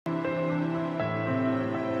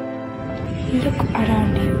Look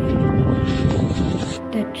around you.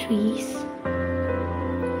 The trees,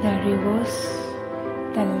 the rivers,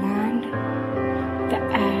 the land, the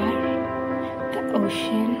air, the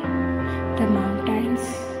ocean, the mountains,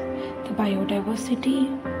 the biodiversity.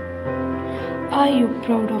 Are you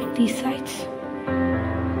proud of these sights?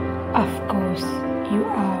 Of course you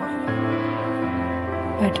are.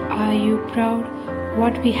 But are you proud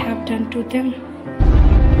what we have done to them?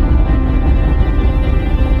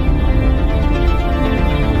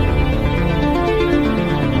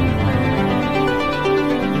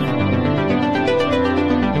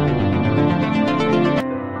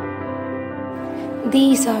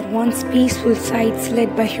 These are once peaceful sites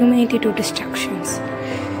led by humanity to destructions.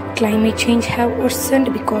 Climate change have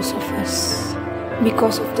worsened because of us,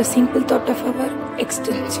 because of the simple thought of our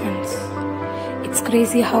extinctions. It's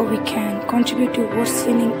crazy how we can contribute to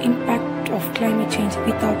worsening impact of climate change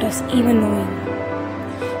without us even knowing.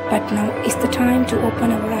 But now is the time to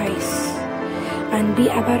open our eyes and be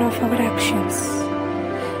aware of our actions.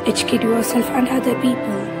 Educate yourself and other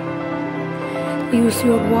people. Use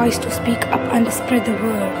your voice to speak up and spread the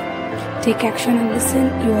word. Take action and lessen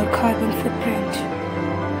your carbon footprint.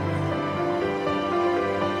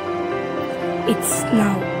 It's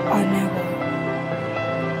now or never.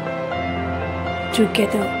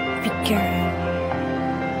 Together we can.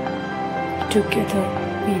 Together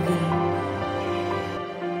we will.